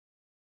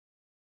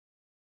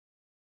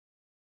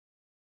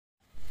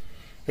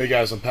Hey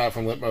guys, I'm Pat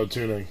from Lit Mode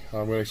Tuning.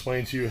 I'm going to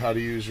explain to you how to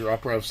use your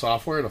Uprev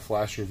software to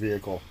flash your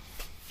vehicle.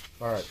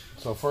 Alright,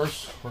 so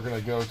first we're going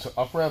to go to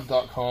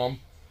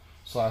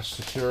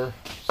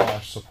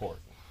uprev.com/secure/support.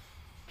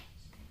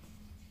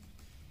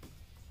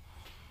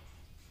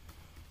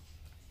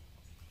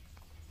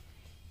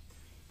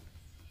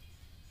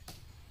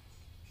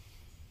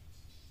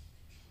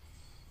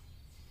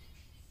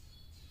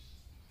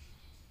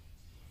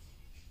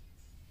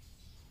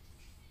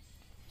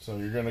 So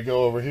you're going to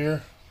go over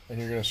here and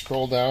you're going to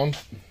scroll down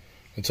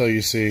until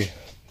you see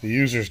the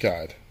user's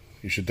guide.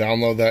 You should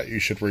download that,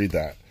 you should read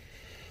that.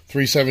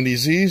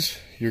 370Zs,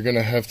 you're going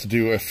to have to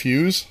do a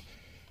fuse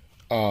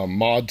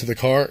mod to the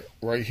car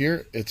right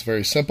here. It's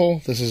very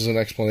simple. This is an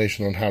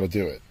explanation on how to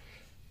do it.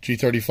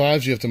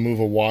 G35s, you have to move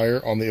a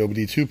wire on the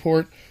OBD2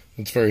 port.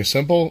 It's very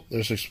simple.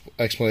 There's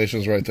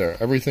explanations right there.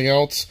 Everything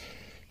else,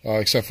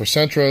 except for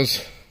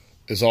Sentras,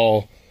 is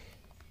all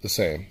the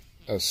same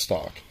as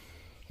stock.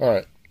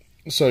 Alright,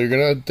 so you're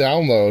going to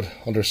download,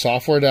 under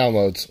Software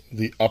Downloads,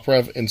 the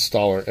Uprev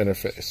Installer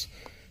Interface.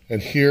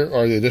 And here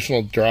are the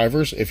additional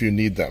drivers if you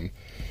need them.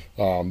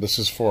 This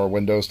is for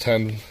Windows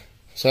 10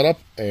 setup,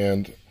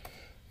 and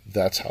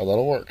that's how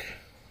that'll work.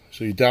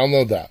 So you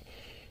download that.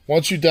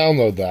 Once you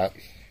download that,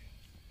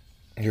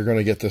 you're going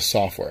to get this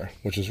software,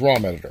 which is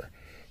ROM Editor.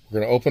 We're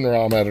going to open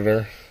ROM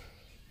Editor.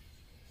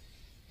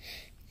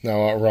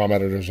 Now our ROM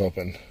Editor is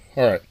open.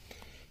 Alright,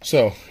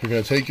 so you're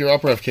going to take your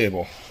Uprev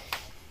cable.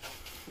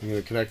 You're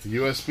going to connect the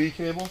USB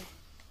cable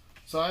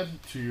side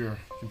to your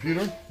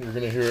computer. You're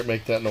going to hear it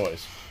make that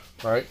noise.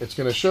 Alright, it's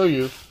going to show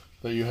you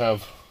that you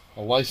have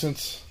a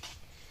license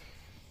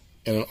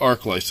and an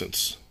ARC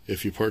license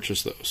if you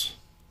purchase those.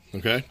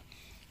 Okay?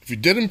 If you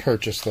didn't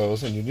purchase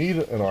those and you need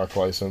an ARC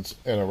license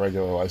and a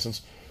regular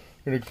license,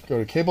 you're going to go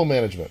to Cable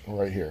Management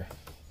right here.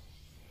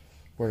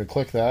 We're going to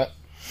click that,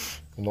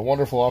 and the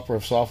wonderful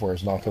Uprev software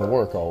is not going to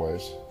work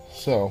always.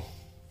 So,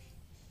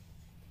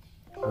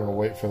 we're going to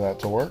wait for that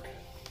to work.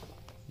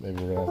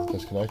 Maybe we're going to have to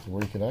disconnect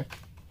and reconnect.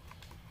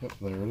 Yep,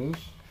 there it is.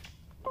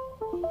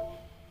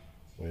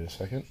 Wait a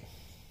second.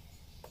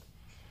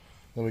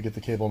 Then we get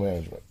the cable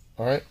management.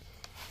 Alright?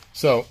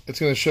 So,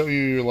 it's going to show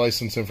you your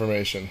license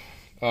information.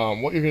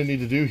 What you're going to need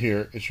to do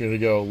here is you're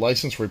going to go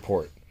License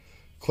Report.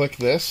 Click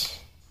this,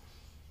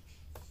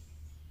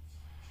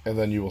 and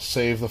then you will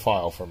save the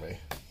file for me.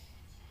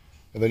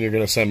 And then you're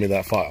going to send me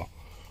that file.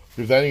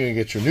 Then you're going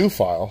to get your new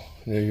file,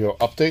 and you go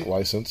Update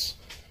License,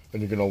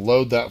 and you're going to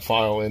load that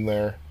file in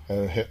there,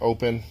 and hit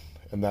Open,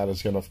 and that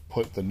is going to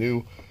put the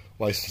new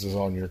licenses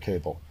on your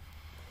cable.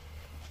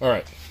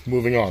 Alright,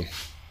 moving on.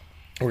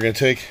 We're going to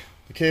take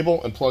the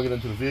cable and plug it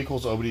into the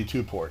vehicle's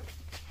OBD2 port,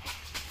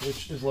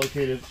 which is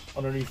located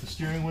underneath the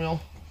steering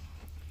wheel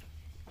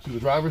to the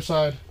driver's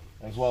side,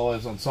 as well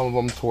as on some of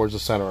them towards the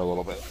center a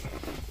little bit.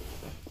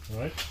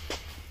 Alright,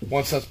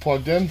 once that's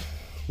plugged in,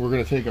 we're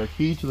going to take our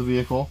key to the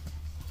vehicle.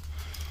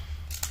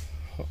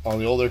 On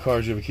the older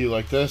cars you have a key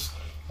like this,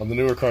 on the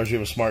newer cars you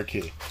have a smart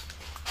key.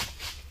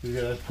 You're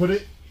going to put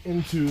it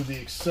into the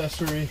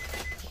accessory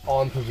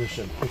on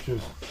position, which is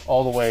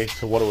all the way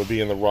to what it would be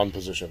in the run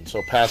position.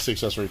 So past the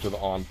accessory to the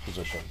on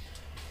position.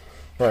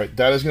 Alright,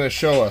 that is going to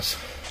show us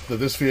that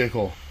this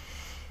vehicle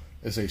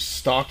is a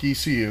stock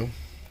ECU.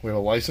 We have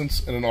a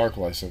license and an ARC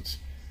license.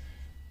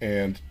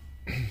 And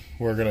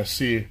we're going to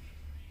see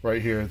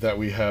right here that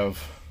we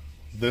have,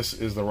 this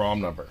is the ROM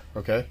number,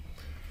 okay?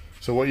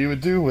 So what you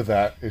would do with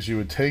that is you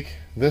would take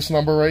this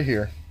number right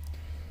here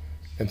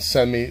and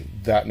send me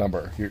that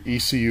number, your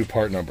ECU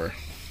part number.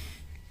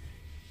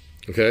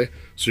 Okay,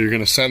 so you're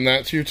going to send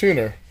that to your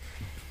tuner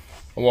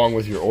along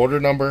with your order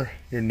number,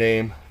 your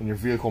name, and your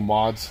vehicle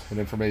mods and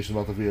information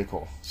about the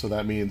vehicle. So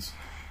that means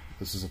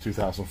this is a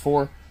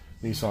 2004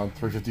 Nissan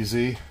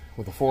 350Z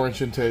with a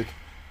 4-inch intake,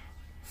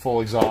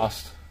 full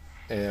exhaust,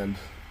 and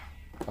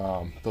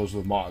those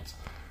are the mods.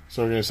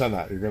 So you're going to send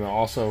that. You're going to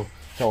also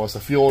tell us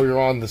the fuel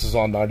you're on. This is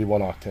on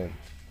 91 octane.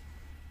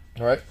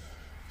 Alright,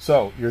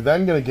 so you're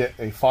then going to get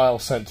a file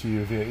sent to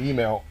you via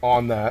email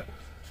on that.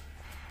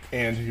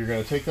 And you're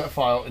going to take that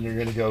file and you're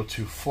going to go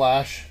to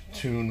Flash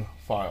Tune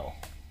File.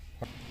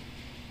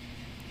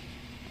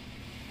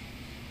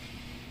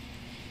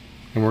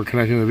 And we're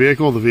connecting the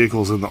vehicle. The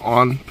vehicle is in the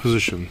on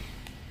position,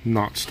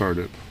 not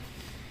started.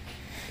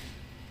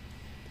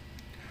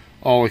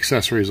 All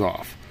accessories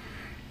off.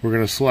 We're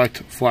going to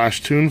select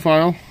Flash Tune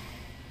File.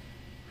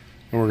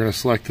 And we're going to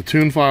select the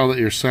tune file that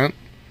you're sent.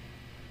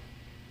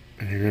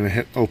 And you're going to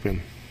hit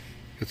Open.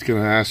 It's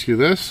going to ask you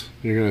this.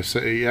 You're going to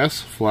say yes,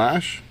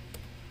 Flash.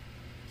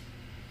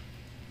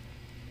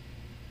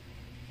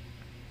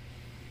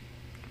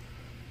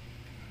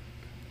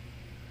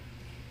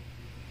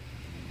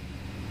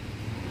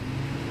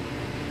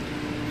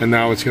 And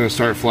now it's going to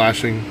start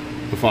flashing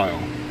the file.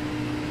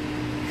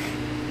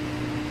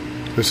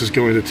 This is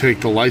going to take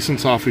the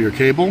license off of your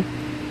cable.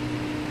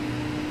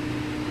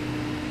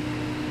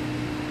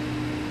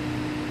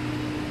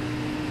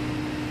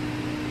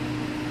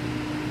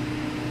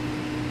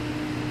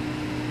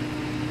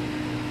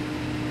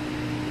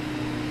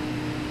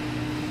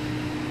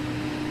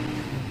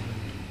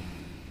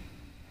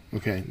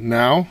 Okay,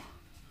 now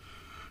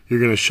you're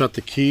going to shut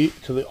the key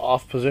to the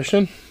off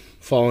position,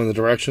 following the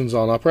directions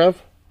on Uprev.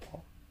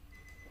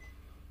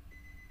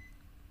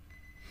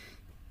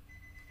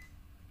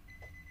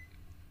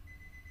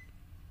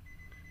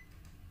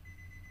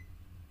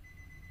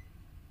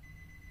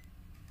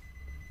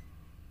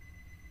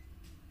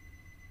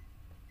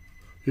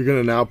 You're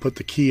going to now put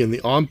the key in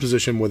the on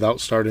position without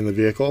starting the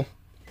vehicle.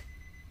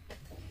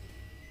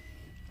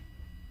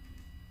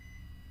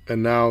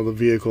 And now the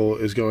vehicle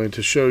is going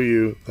to show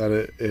you that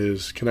it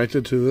is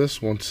connected to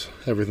this once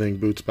everything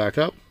boots back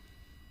up.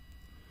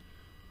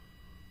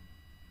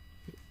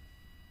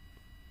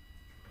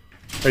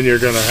 And you're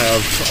going to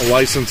have a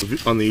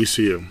license on the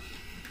ECU.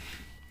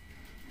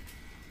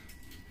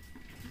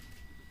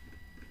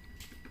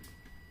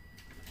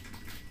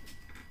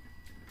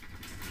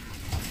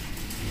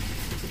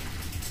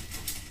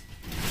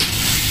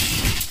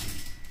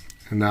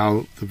 And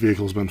now the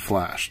vehicle's been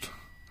flashed.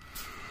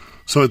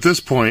 So at this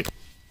point,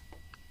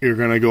 you're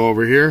going to go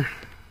over here.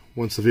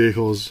 Once the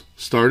vehicle is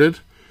started,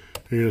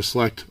 you're going to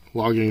select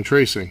logging and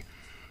tracing.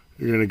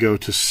 You're going to go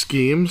to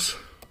schemes,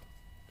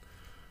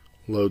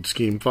 load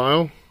scheme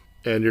file,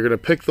 and you're going to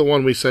pick the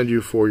one we send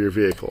you for your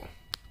vehicle.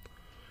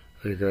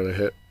 And you're going to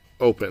hit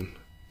open.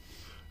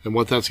 And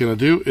what that's going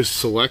to do is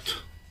select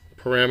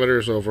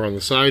parameters over on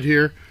the side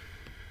here.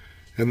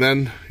 And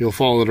then you'll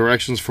follow the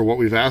directions for what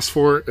we've asked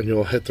for, and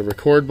you'll hit the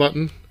record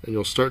button, and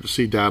you'll start to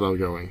see data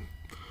going.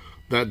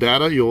 That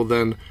data, you'll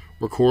then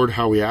record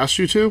how we asked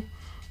you to.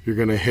 You're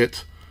going to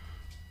hit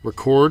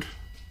record,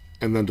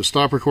 and then to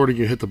stop recording,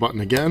 you hit the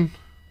button again.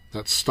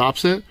 That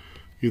stops it.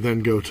 You then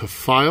go to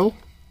File,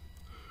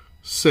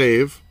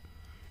 Save,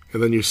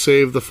 and then you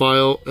save the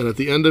file, and at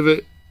the end of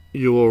it,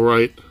 you will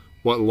write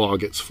what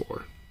log it's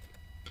for.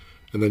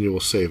 And then you will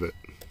save it.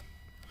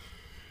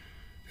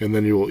 And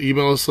then you will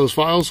email us those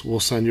files. We'll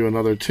send you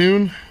another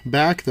tune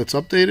back that's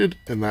updated,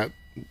 and that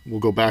will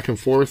go back and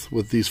forth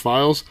with these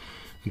files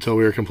until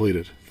we are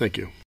completed. Thank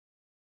you.